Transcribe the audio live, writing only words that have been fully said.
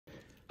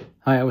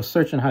Hi, I was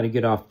searching how to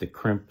get off the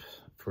crimp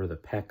for the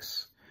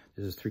pecs.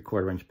 This is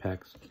 3/4 inch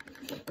pecs.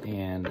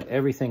 And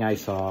everything I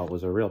saw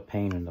was a real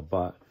pain in the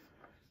butt.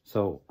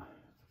 So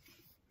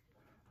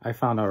I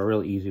found out a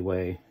real easy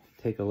way.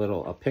 Take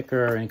a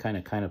picker or any kind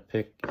of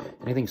pick.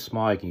 Anything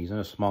small you can use.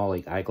 A small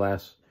like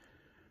eyeglass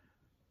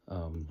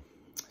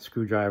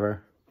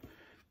screwdriver.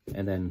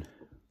 And then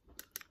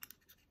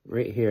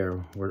right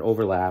here where it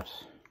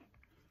overlaps,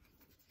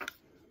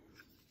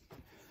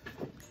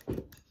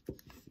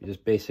 you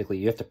just basically,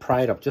 you have to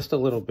pry it up just a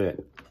little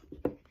bit.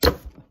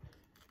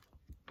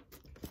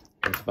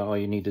 That's about all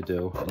you need to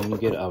do. And then you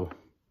get a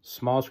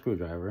small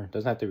screwdriver. It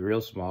doesn't have to be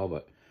real small,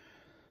 but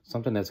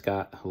something that's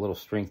got a little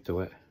strength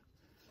to it.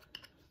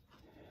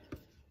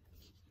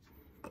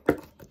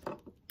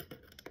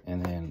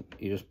 And then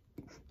you just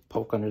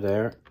poke under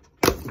there.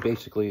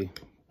 Basically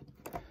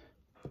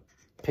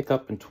pick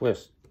up and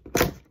twist.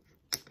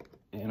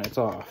 And it's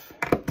off.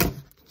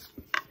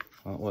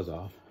 Well, it was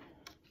off.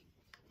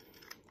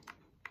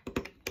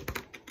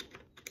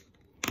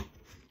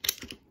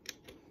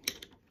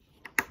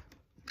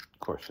 Of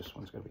course, this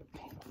one's going to be a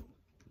pain in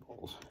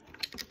balls.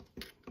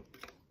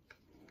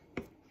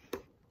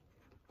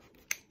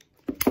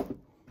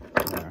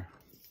 There.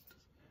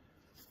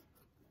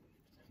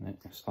 And then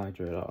it slides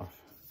right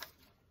off.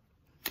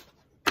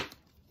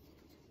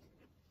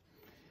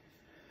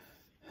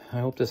 I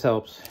hope this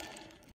helps.